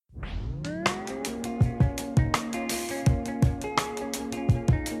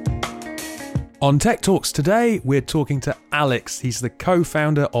On Tech Talks today, we're talking to Alex. He's the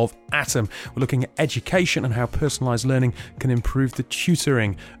co-founder of Atom. We're looking at education and how personalised learning can improve the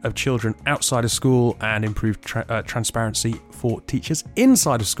tutoring of children outside of school and improve transparency for teachers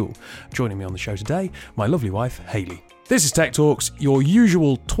inside of school. Joining me on the show today, my lovely wife, Hayley. This is Tech Talks, your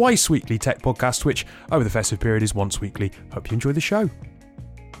usual twice-weekly tech podcast, which over the festive period is once weekly. Hope you enjoy the show.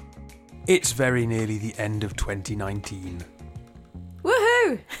 It's very nearly the end of 2019.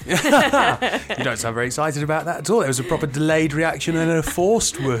 Woohoo! You don't sound very excited about that at all. There was a proper delayed reaction and a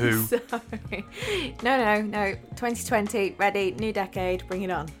forced woohoo. Sorry. No. 2020, ready, new decade, bring it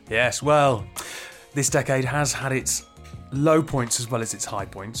on. Yes, well, this decade has had its low points as well as its high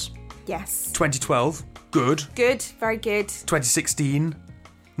points. Yes. 2012, good. Good, very good. 2016,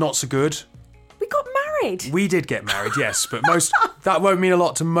 not so good. We got married. We did get married, yes, but that won't mean a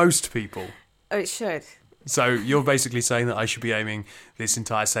lot to most people. Oh, it should. So you're basically saying that I should be aiming this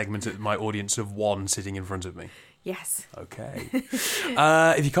entire segment at my audience of one sitting in front of me? Yes. Okay.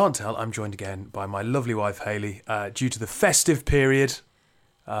 If you can't tell, I'm joined again by my lovely wife, Hayley, due to the festive period.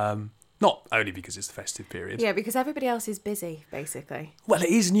 Not only because it's the festive period. Yeah, because everybody else is busy, basically. Well, it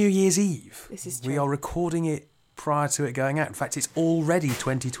is New Year's Eve. This is true. We are recording it prior to it going out. In fact, it's already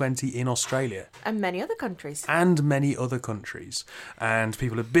 2020 in Australia. And many other countries. And many other countries. And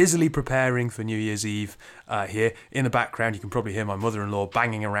people are busily preparing for New Year's Eve here. In the background, you can probably hear my mother-in-law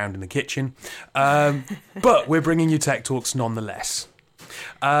banging around in the kitchen. But we're bringing you Tech Talks nonetheless.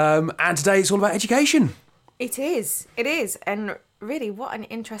 And today it's all about education. It is. And really, what an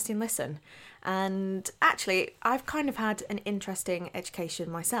interesting listen. And actually, I've kind of had an interesting education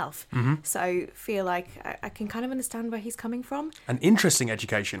myself. Mm-hmm. So feel like I can kind of understand where he's coming from. An interesting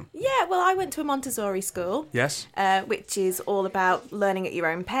education? Yeah, well, I went to a Montessori school. Yes. Which is all about learning at your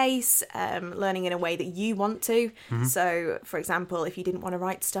own pace, learning in a way that you want to. Mm-hmm. So, for example, if you didn't want to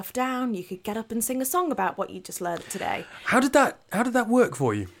write stuff down, you could get up and sing a song about what you just learned today. How did that work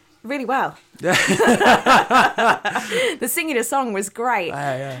for you? Really well. The singing a song was great.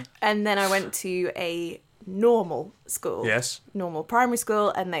 Yeah. And then I went to a normal school. Yes. Normal primary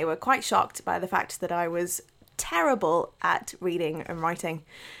school, and they were quite shocked by the fact that I was terrible at reading and writing,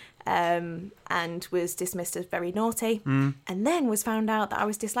 and was dismissed as very naughty, and then was found out that I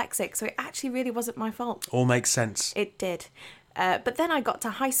was dyslexic, so it actually really wasn't my fault. All makes sense. It did. But then I got to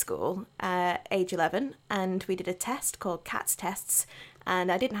high school, age 11, and we did a test called CATS tests.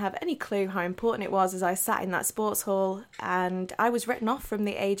 And I didn't have any clue how important it was as I sat in that sports hall, and I was written off from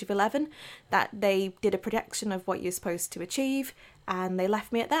the age of 11 that they did a projection of what you're supposed to achieve, and they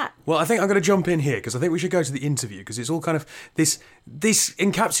left me at that. Well, I think I'm going to jump in here because I think we should go to the interview because it's all kind of this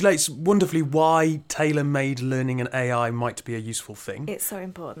encapsulates wonderfully why tailor-made learning and AI might be a useful thing. It's so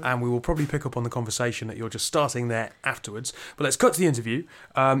important. And we will probably pick up on the conversation that you're just starting there afterwards. But let's cut to the interview.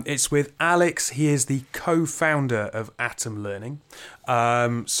 It's with Alex. He is the co-founder of Atom Learning.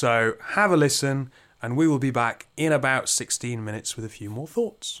 So have a listen and we will be back in about 16 minutes with a few more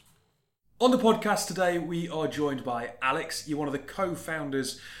thoughts. On the podcast today, we are joined by Alex. You're one of the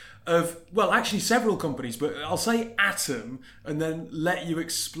co-founders of, well, actually several companies, but I'll say Atom and then let you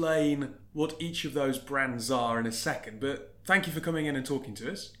explain what each of those brands are in a second. But thank you for coming in and talking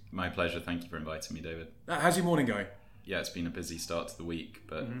to us. My pleasure. Thank you for inviting me, David. How's your morning going? Yeah, it's been a busy start to the week,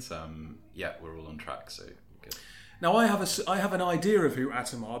 but yeah, we're all on track, so good. Now, I have an idea of who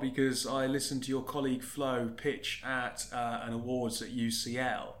Atom are because I listened to your colleague Flo pitch at an awards at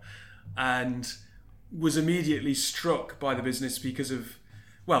UCL and was immediately struck by the business because of,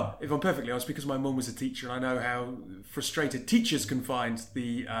 well, if I'm perfectly honest, because my mum was a teacher and I know how frustrated teachers can find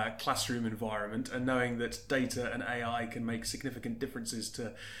the classroom environment, and knowing that data and AI can make significant differences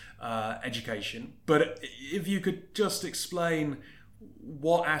to education. But if you could just explain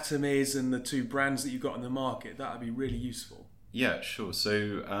what Atom is and the two brands that you've got in the market, that would be really useful. Yeah, sure.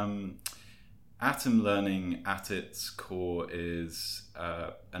 So Atom Learning at its core is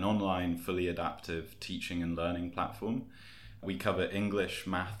an online, fully adaptive teaching and learning platform. We cover English,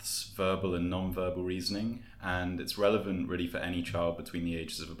 maths, verbal and non-verbal reasoning, and it's relevant really for any child between the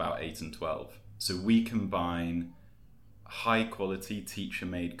ages of about 8 and 12. So we combine high-quality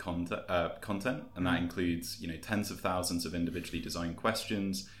teacher-made content, and that includes, tens of thousands of individually designed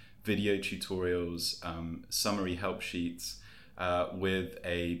questions, video tutorials, summary help sheets, with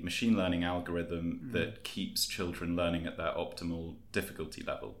a machine learning algorithm that keeps children learning at their optimal difficulty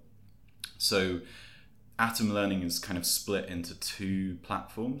level. So Atom Learning is kind of split into two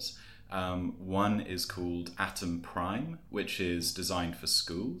platforms. One is called Atom Prime, which is designed for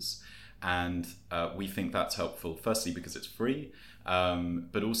schools. And we think that's helpful, firstly, because it's free,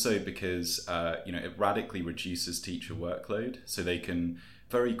 but also because it radically reduces teacher workload. So they can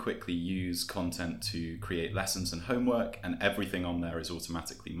very quickly use content to create lessons and homework, and everything on there is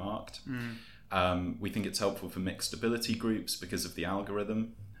automatically marked. We think it's helpful for mixed ability groups because of the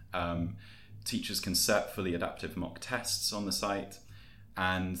algorithm. Teachers can set fully adaptive mock tests on the site,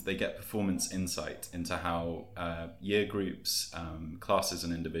 and they get performance insight into how year groups, classes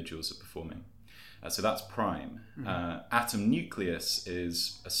and individuals are performing. So that's Prime. Atom Nucleus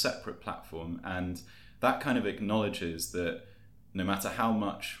is a separate platform, and that kind of acknowledges that no matter how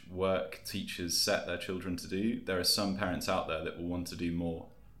much work teachers set their children to do, there are some parents out there that will want to do more.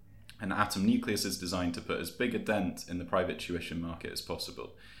 And Atom Nucleus is designed to put as big a dent in the private tuition market as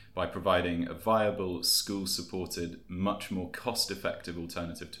possible by providing a viable, school-supported, much more cost-effective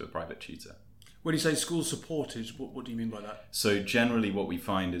alternative to a private tutor. When you say school-supported, what do you mean by that? So generally what we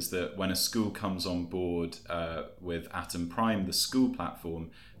find is that when a school comes on board with Atom Prime, the school platform,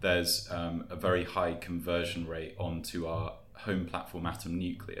 there's a very high conversion rate onto our home platform Atom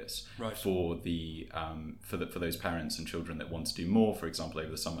Nucleus, right, for those parents and children that want to do more, for example, over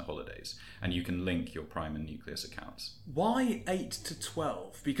the summer holidays. And you can link your Prime and Nucleus accounts. Why 8 to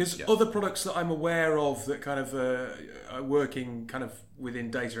 12? Because other products that I'm aware of that kind of are working kind of within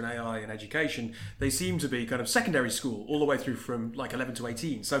data and AI and education, they seem to be kind of secondary school all the way through from like 11 to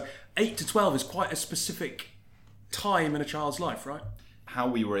 18. So 8 to 12 is quite a specific time in a child's life, right? How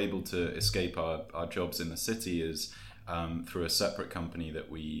we were able to escape our jobs in the city is through a separate company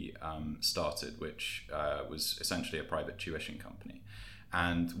that we started, which was essentially a private tuition company.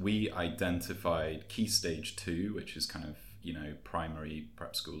 And we identified Key Stage 2, which is kind of, primary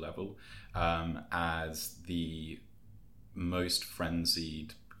prep school level, as the most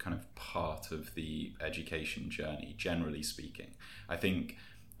frenzied kind of part of the education journey, generally speaking. I think,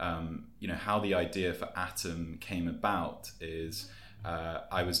 how the idea for Atom came about is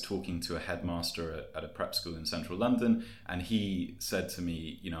I was talking to a headmaster at a prep school in central London, and he said to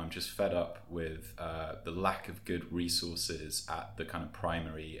me, I'm just fed up with the lack of good resources at the kind of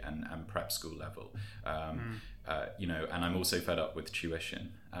primary and prep school level. And I'm also fed up with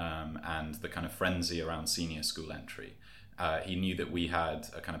tuition and the kind of frenzy around senior school entry. He knew that we had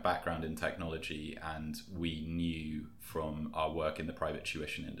a kind of background in technology, and we knew from our work in the private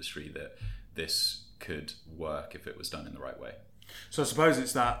tuition industry that this could work if it was done in the right way. So I suppose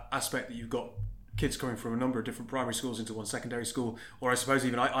it's that aspect that you've got kids coming from a number of different primary schools into one secondary school, or I suppose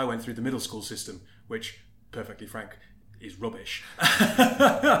even I went through the middle school system, which, perfectly frank, is rubbish.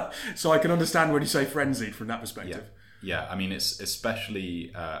 So I can understand when you say frenzied from that perspective. Yeah. I mean, it's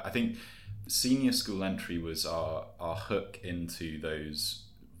especially, I think senior school entry was our hook into those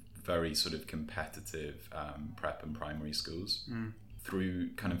very sort of competitive prep and primary schools.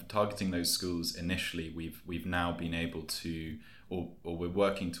 Through kind of targeting those schools initially, we've now been able to, or we're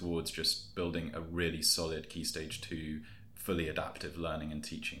working towards just building a really solid Key Stage 2 fully adaptive learning and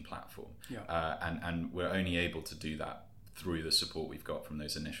teaching platform. And we're only able to do that through the support we've got from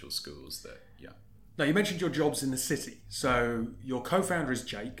those initial schools. Now, you mentioned your jobs in the city. So your co-founder is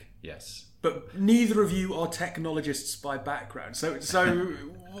Jake. Yes. But neither of you are technologists by background. So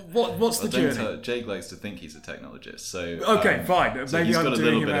what's the journey? Jake likes to think he's a technologist. So okay, fine. So maybe I'm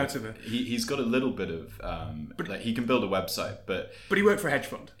doing him out of it. He's got a little bit of he can build a website, but he worked for a hedge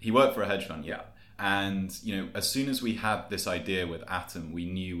fund. He worked for a hedge fund, yeah. And as soon as we had this idea with Atom, we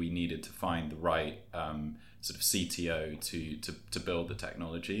knew we needed to find the right sort of CTO to build the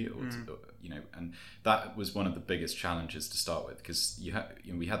technology, and that was one of the biggest challenges to start with, because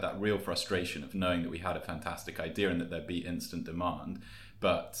we had that real frustration of knowing that we had a fantastic idea and that there'd be instant demand,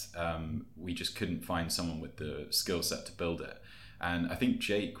 but we just couldn't find someone with the skill set to build it. And I think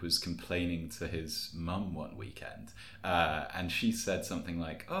Jake was complaining to his mum one weekend, and she said something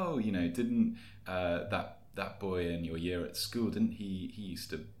like, "Oh, didn't that boy in your year at school, didn't he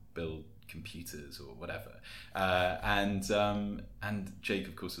used to build computers or whatever?" And Jake,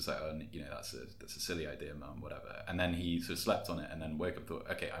 of course, was like, "Oh, that's a silly idea, mum, whatever." And then he sort of slept on it, and then woke up and thought,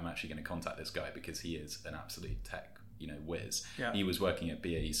 "Okay, I'm actually going to contact this guy because he is an absolute tech whiz." Yeah. He was working at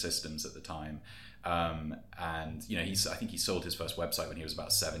BAE Systems at the time. And I think he sold his first website when he was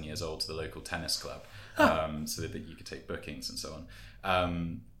about 7 years old to the local tennis club, so that you could take bookings and so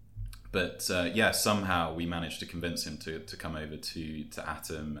on. But somehow we managed to convince him to come over to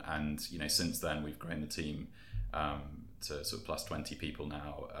Atom, and since then we've grown the team to sort of plus 20 people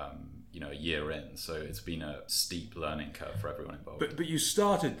now, a year in. So it's been a steep learning curve for everyone involved. But you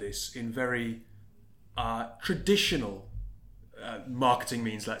started this in very traditional marketing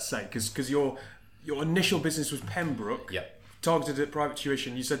means, let's say, because your initial business was Pembroke, targeted at private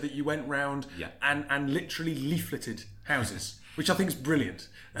tuition. You said that you went round and literally leafleted houses, which I think is brilliant.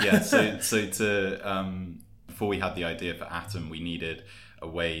 So before we had the idea for Atom, we needed a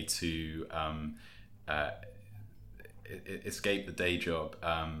way to escape the day job.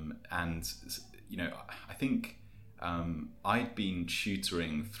 And I think I'd been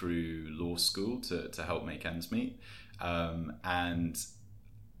tutoring through law school to help make ends meet, and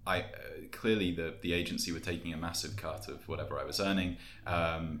I clearly the agency were taking a massive cut of whatever I was earning,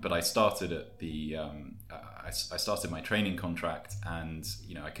 but I started at the I started my training contract, and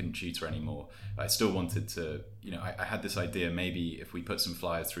I couldn't tutor anymore. I still wanted to, I had this idea, maybe if we put some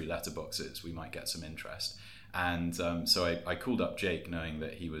flyers through letterboxes we might get some interest, and so I called up Jake, knowing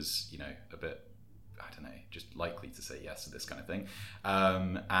that he was a bit, I don't know, just likely to say yes to this kind of thing.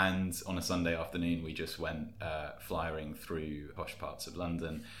 And on a Sunday afternoon, we just went flyering through posh parts of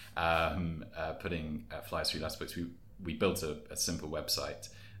London, putting flyers through letterbox. We built a simple website,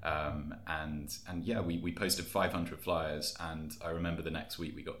 and yeah, we posted 500 flyers, and I remember the next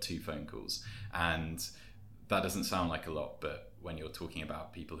week we got 2 phone calls. And that doesn't sound like a lot, but when you're talking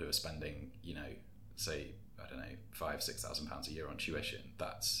about people who are spending, say, I don't know, £5,000-6,000 a year on tuition,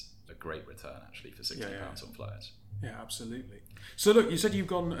 that's a great return actually for £60 on flyers. Yeah, absolutely. So look, you said you've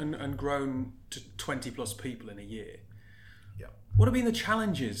gone and grown to 20 plus people in a year. Yeah. What have been the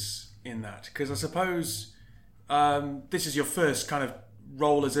challenges in that? Because I suppose this is your first kind of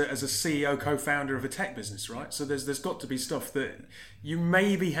role as a CEO, co-founder of a tech business, right? So there's got to be stuff that you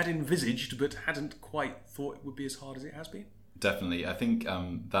maybe had envisaged but hadn't quite thought it would be as hard as it has been. Definitely. I think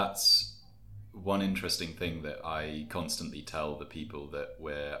that's one interesting thing that I constantly tell the people that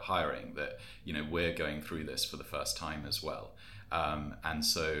we're hiring, that we're going through this for the first time as well, and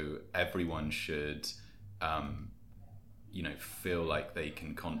so everyone should feel like they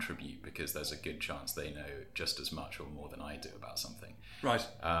can contribute, because there's a good chance they know just as much or more than I do about something. Right.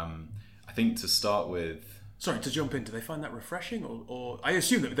 I think to start with, sorry to jump in, do they find that refreshing, or I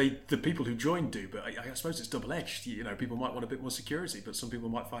assume that the people who join do, but I suppose it's double-edged. People might want a bit more security, but some people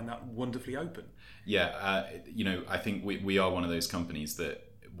might find that wonderfully open. Yeah, I think we are one of those companies that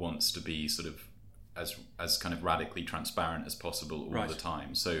wants to be sort of as kind of radically transparent as possible all the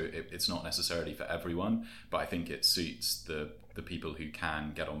time. So it's not necessarily for everyone, but I think it suits the people who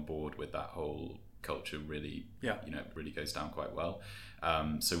can get on board with that whole culture. Really, really goes down quite well.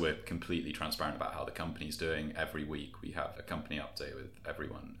 So we're completely transparent about how the company's doing. Every week we have a company update with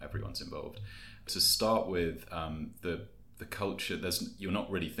everyone's involved. To start with, the culture, you're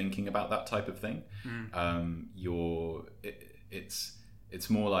not really thinking about that type of thing. It's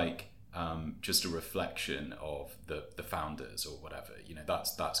more like just a reflection of the founders or whatever.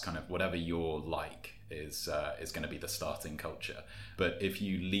 That's kind of whatever you're like is going to be the starting culture. But if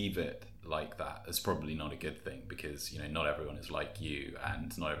you leave it like that, it's probably not a good thing, because not everyone is like you,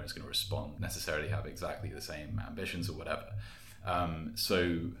 and not everyone's going to respond, necessarily have exactly the same ambitions or whatever.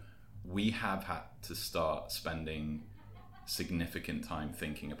 So we have had to start spending significant time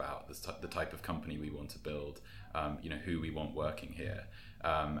thinking about the type of company we want to build, who we want working here.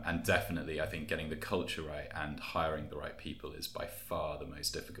 And definitely, I think getting the culture right and hiring the right people is by far the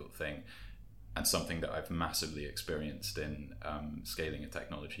most difficult thing, and something that I've massively experienced in scaling a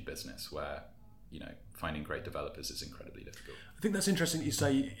technology business, where finding great developers is incredibly difficult. I think that's interesting that you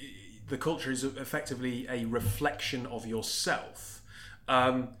say the culture is effectively a reflection of yourself.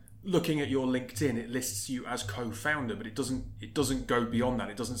 Looking at your LinkedIn, it lists you as co-founder, but it doesn't go beyond that.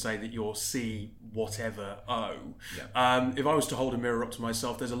 It doesn't say that you're C whatever O. Yeah. If I was to hold a mirror up to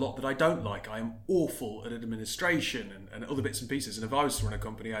myself, there's a lot that I don't like. I am awful at administration and other bits and pieces. And if I was to run a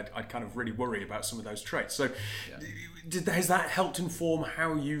company, I'd kind of really worry about some of those traits. So has that helped inform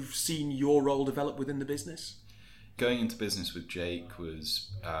how you've seen your role develop within the business? Going into business with Jake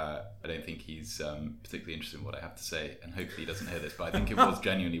was, I don't think he's particularly interested in what I have to say, and hopefully he doesn't hear this, but I think it was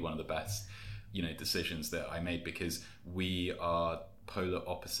genuinely one of the best, decisions that I made, because we are polar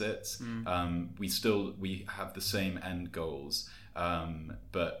opposites. We have the same end goals,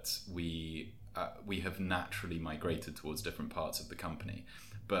 but we have naturally migrated towards different parts of the company.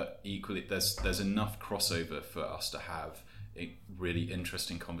 But equally, there's enough crossover for us to have really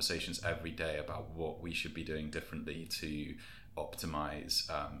interesting conversations every day about what we should be doing differently to optimize,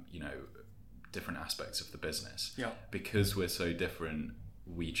 different aspects of the business. Yeah. Because we're so different,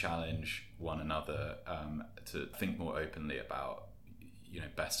 we challenge one another to think more openly about,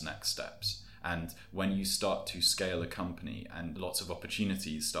 best next steps. And when you start to scale a company and lots of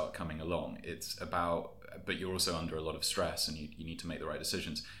opportunities start coming along, it's about, but you're also under a lot of stress and you need to make the right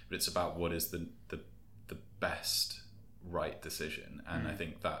decisions. But it's about what is the best right decision, and I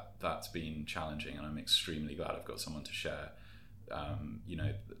think that's been challenging, and I'm extremely glad I've got someone to share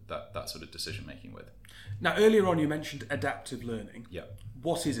that sort of decision making with. Now, earlier on you mentioned adaptive learning. Yeah.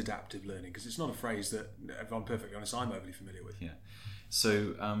 What is adaptive learning? Because it's not a phrase that, if I'm perfectly honest, I'm overly familiar with. Yeah.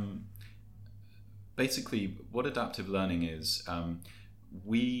 So basically, what adaptive learning is,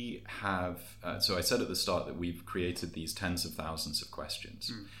 we have, so I said at the start that we've created these tens of thousands of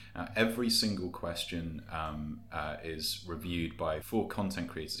questions. Every single question is reviewed by 4 content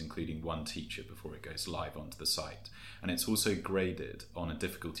creators, including 1 teacher, before it goes live onto the site. And it's also graded on a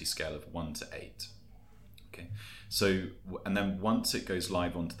difficulty scale of 1 to 8. Okay, so, and then once it goes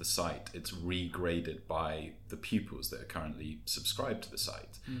live onto the site, it's regraded by the pupils that are currently subscribed to the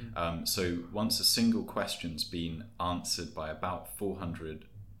site. So once a single question's been answered by about 400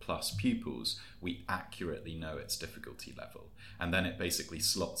 plus pupils, we accurately know its difficulty level. And then it basically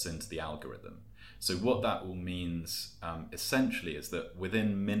slots into the algorithm. So what that all means essentially is that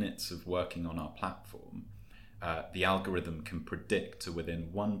within minutes of working on our platform, the algorithm can predict to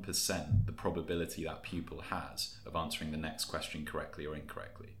within 1% the probability that pupil has of answering the next question correctly or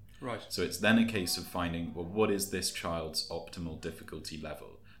incorrectly. Right. So it's then a case of finding, well, what is this child's optimal difficulty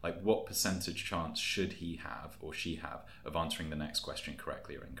level? Like, what percentage chance should he have or she have of answering the next question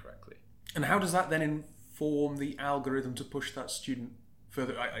correctly or incorrectly? And how does that then inform the algorithm to push that student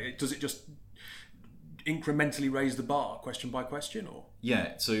further? Does it just incrementally raise the bar question by question, or?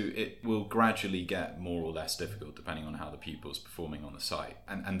 Yeah, so it will gradually get more or less difficult depending on how the pupil's performing on the site.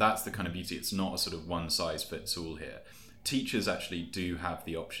 And that's the kind of beauty. It's not a sort of one size fits all here. Teachers actually do have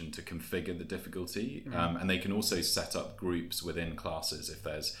the option to configure the difficulty, and they can also set up groups within classes if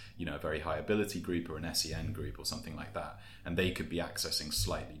there's, a very high ability group or an SEN group or something like that, and they could be accessing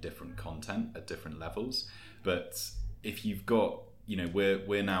slightly different content at different levels. But if you've got,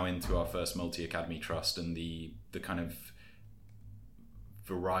 we're now into our first multi-academy trust, and the kind of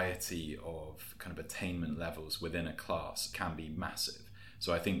variety of kind of attainment levels within a class can be massive.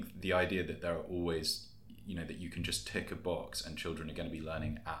 So I think the idea that there are always, that you can just tick a box and children are going to be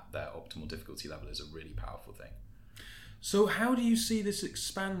learning at their optimal difficulty level is a really powerful thing. So how do you see this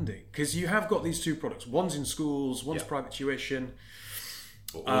expanding? Because you have got these 2 products. One's in schools, one's private tuition.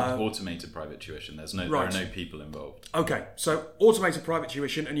 Or automated private tuition. There are no people involved. Okay, so automated private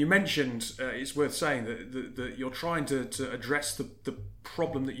tuition, and you mentioned, it's worth saying that you're trying to address the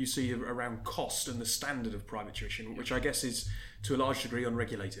problem that you see around cost and the standard of private tuition, which I guess is to a large degree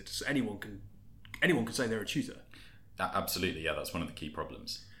unregulated. So anyone can say they're a tutor. Absolutely, yeah, that's one of the key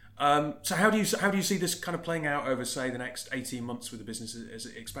problems. So how do you see this kind of playing out over, say, the next 18 months with the business as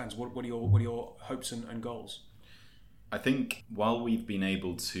it expands? What are your hopes and goals? I think while we've been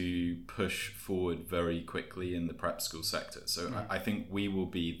able to push forward very quickly in the prep school sector, so I think we will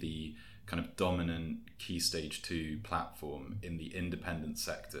be the kind of dominant Key Stage 2 platform in the independent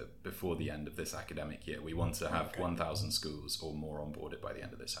sector before the end of this academic year. We want to have 1,000 schools or more onboarded by the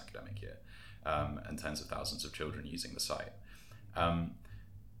end of this academic year, and tens of thousands of children using the site.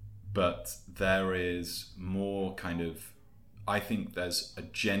 But there is more kind of, I think there's a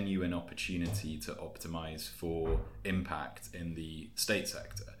genuine opportunity to optimize for impact in the state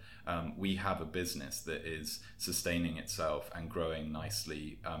sector. We have a business that is sustaining itself and growing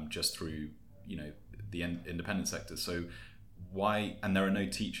nicely just through, the independent sector. So why, and there are no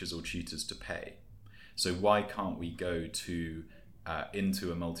teachers or tutors to pay. So why can't we go to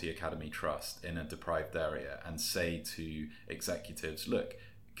into a multi-academy trust in a deprived area and say to executives, look,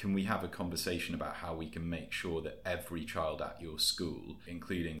 can we have a conversation about how we can make sure that every child at your school,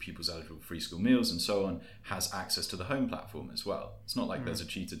 including pupils eligible for free school meals and so on, has access to the home platform as well? It's not like there's a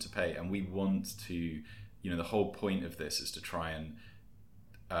tutor to pay, and we want to, the whole point of this is to try and,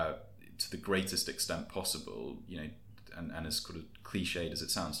 to the greatest extent possible, and as sort of cliched as it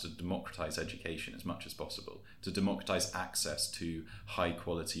sounds, to democratize education as much as possible, to democratize access to high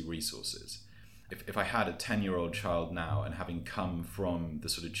quality resources. If I had a 10-year-old child now, and having come from the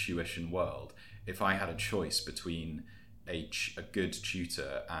sort of tuition world, if I had a choice between a good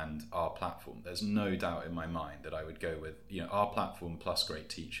tutor and our platform, there's no doubt in my mind that I would go with, our platform plus great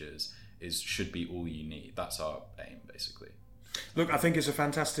teachers should be all you need. That's our aim, basically. Look, I think it's a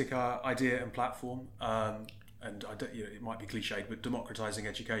fantastic idea and platform. And it might be cliched, but democratizing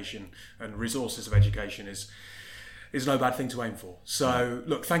education and resources of education is no bad thing to aim for. So,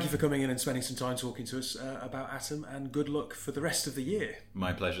 look, thank you for coming in and spending some time talking to us about Atom, and good luck for the rest of the year.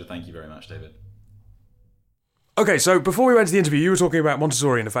 My pleasure. Thank you very much, David. Okay, so before we went to the interview, you were talking about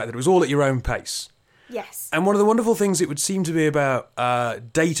Montessori and the fact that it was all at your own pace. Yes. And one of the wonderful things it would seem to be about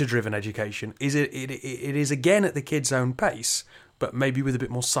data-driven education is it is, again, at the kids' own pace, but maybe with a bit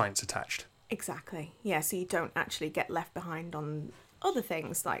more science attached. Exactly. Yeah, so you don't actually get left behind on other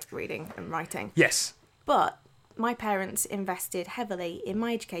things like reading and writing. Yes. But my parents invested heavily in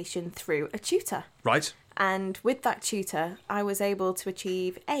my education through a tutor. Right. And with that tutor, I was able to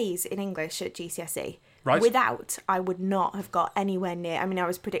achieve A's in English at GCSE. Right. Without, I would not have got anywhere near. I mean, I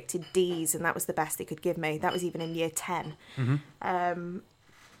was predicted D's, and that was the best they could give me. That was even in year 10.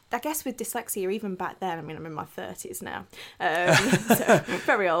 I guess with dyslexia, even back then, I mean, I'm in my 30s now, so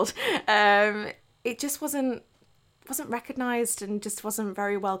very old. It just wasn't recognised and just wasn't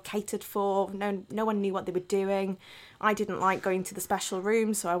very well catered for. No one knew what they were doing. I didn't like going to the special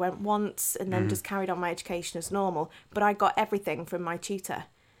room, so I went once and then just carried on my education as normal. But I got everything from my tutor.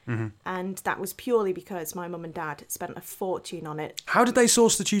 And that was purely because my mum and dad spent a fortune on it. How did they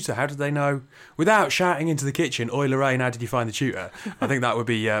source the tutor? How did they know? Without shouting into the kitchen, "Oi, Lorraine, how did you find the tutor?" I think that would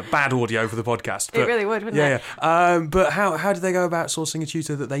be bad audio for the podcast. But, it really would, wouldn't it? Yeah. But how did they go about sourcing a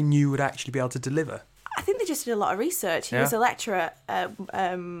tutor that they knew would actually be able to deliver? I think they just did a lot of research. He was a lecturer at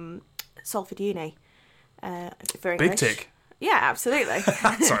Salford Uni for English. Big tick. Yeah, absolutely.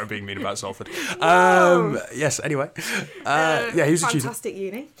 Sorry, I'm being mean about Salford. Yes, anyway. Yeah, he was a tutor. Fantastic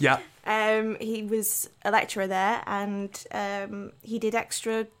uni. Yeah. He was a lecturer there, and he did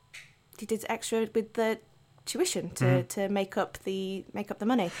extra with the tuition to make up the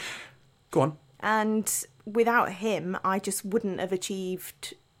money. Go on. And without him, I just wouldn't have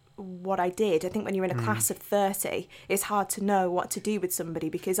achieved what I did. I think when you're in a class of 30, it's hard to know what to do with somebody,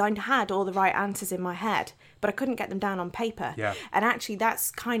 because I had all the right answers in my head, but I couldn't get them down on paper. Yeah. And actually,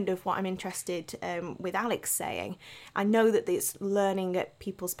 that's kind of what I'm interested with Alex saying. I know that it's learning at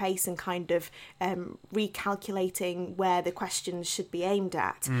people's pace and kind of recalculating where the questions should be aimed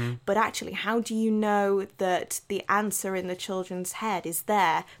at. But actually, how do you know that the answer in the children's head is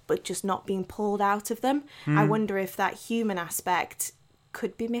there, but just not being pulled out of them? I wonder if that human aspect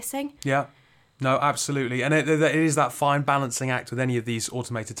could be missing. Yeah. No, absolutely. And it is that fine balancing act with any of these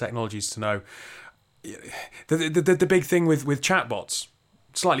automated technologies to know. The big thing with chatbots,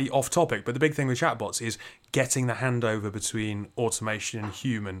 slightly off topic, but the big thing with chatbots is getting the handover between automation and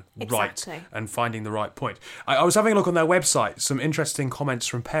human right, and finding the right point. I was having a look on their website, some interesting comments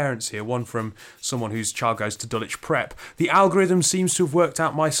from parents here, one from someone whose child goes to Dulwich Prep. "The algorithm seems to have worked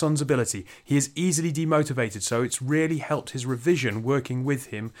out my son's ability. He is easily demotivated, so it's really helped his revision working with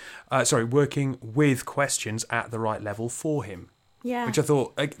questions at the right level for him." Yeah. Which I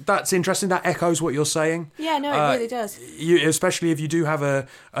thought, that's interesting. That echoes what you're saying. Yeah, no, it really does. Especially if you do have a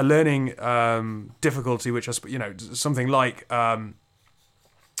learning difficulty, which something like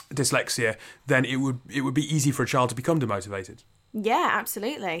dyslexia, then it would be easy for a child to become demotivated. Yeah,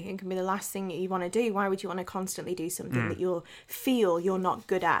 absolutely. It can be the last thing that you want to do. Why would you want to constantly do something that you'll feel you're not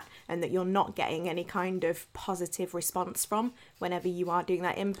good at and that you're not getting any kind of positive response from whenever you are doing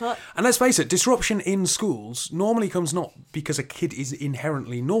that input? And let's face it, disruption in schools normally comes not because a kid is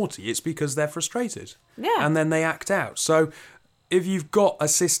inherently naughty, it's because they're frustrated. Yeah. And then they act out. So if you've got a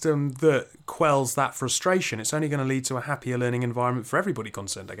system that quells that frustration, it's only going to lead to a happier learning environment for everybody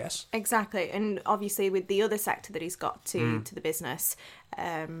concerned, I guess. Exactly. And obviously with the other sector that he's got to the business.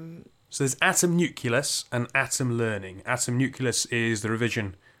 So there's Atom Nucleus and Atom Learning. Atom Nucleus is the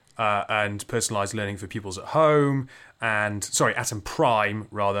revision and personalised learning for pupils at home. Atom Prime,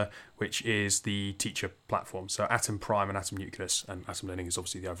 rather, which is the teacher platform. So Atom Prime and Atom Nucleus, and Atom Learning is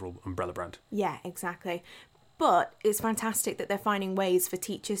obviously the overall umbrella brand. Yeah, exactly. But it's fantastic that they're finding ways for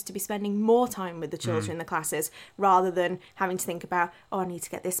teachers to be spending more time with the children in the classes, rather than having to think about, I need to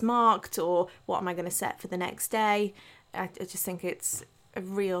get this marked, or what am I going to set for the next day. I just think it's a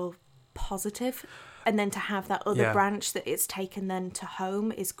real positive. And then to have that other branch that it's taken then to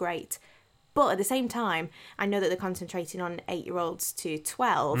home is great. But at the same time, I know that they're concentrating on 8-year-olds to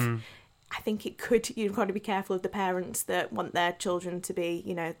 12. I think you've got to be careful of the parents that want their children to be,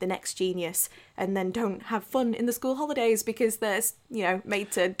 the next genius, and then don't have fun in the school holidays because they're, made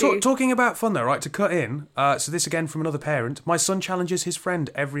to do... Talking about fun though, right, to cut in, so this again from another parent, "My son challenges his friend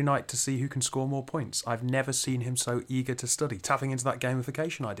every night to see who can score more points. I've never seen him so eager to study," tapping into that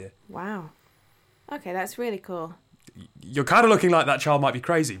gamification idea. Wow. Okay, that's really cool. You're kind of looking like that child might be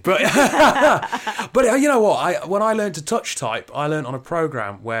crazy, but but you know what? When I learned to touch type, I learned on a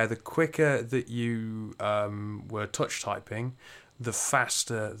program where the quicker that you were touch typing, the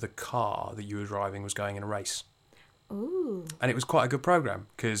faster the car that you were driving was going in a race. Ooh. And it was quite a good program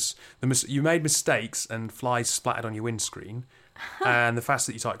because you made mistakes and flies splattered on your windscreen, and the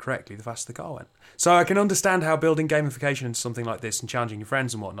faster that you typed correctly, the faster the car went. So I can understand how building gamification into something like this and challenging your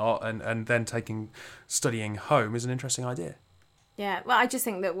friends and whatnot, and then studying home is an interesting idea. Yeah, well, I just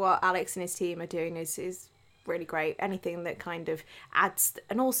think that what Alex and his team are doing is really great. Anything that kind of adds,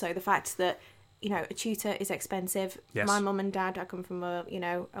 and also the fact that a tutor is expensive. Yes. My mum and dad, I come from a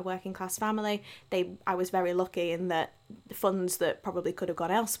working class family. I was very lucky in that the funds that probably could have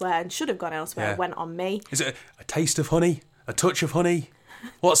gone elsewhere and should have gone elsewhere went on me. Is it a taste of honey? A touch of honey?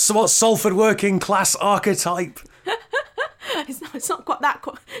 What's Salford working class archetype? It's not quite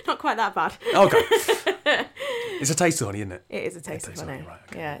that bad. Okay. It's a taste of honey, isn't it? It is a taste of honey. Right,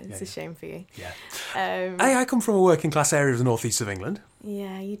 okay. Yeah, it's a shame for you. Yeah. Hey, I come from a working class area of the northeast of England.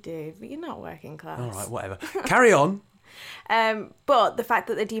 Yeah, you do, but you're not working class. All right, whatever. Carry on. But the fact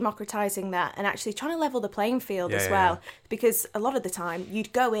that they're democratising that and actually trying to level the playing field as well, because a lot of the time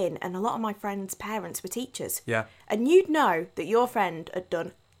you'd go in and a lot of my friends' parents were teachers. Yeah. And you'd know that your friend had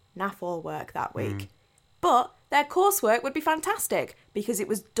done naff all work that week. But their coursework would be fantastic because it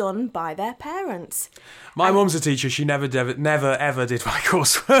was done by their parents. My mum's a teacher. She never ever did my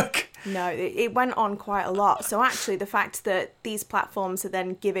coursework. No, it went on quite a lot. So actually the fact that these platforms are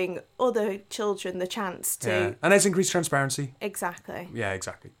then giving other children the chance to... Yeah. And there's increased transparency. Exactly. Yeah,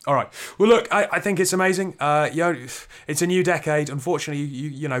 exactly. All right. Well, look, I think it's amazing. It's a new decade. Unfortunately,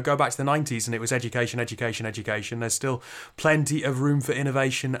 you go back to the 90s and it was education. There's still plenty of room for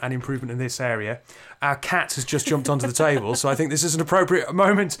innovation and improvement in this area. Our cat has just jumped onto the table, so I think this is an appropriate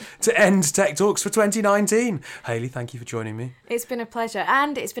moment to end Tech Talks for 2019. Hayley, thank you for joining me. It's been a pleasure,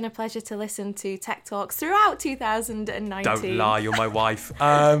 and it's been a pleasure to listen to Tech Talks throughout 2019. Don't lie, you're my wife.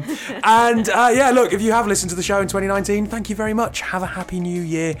 Look, if you have listened to the show in 2019, thank you very much. Have a happy new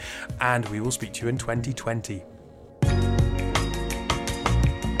year, and we will speak to you in 2020.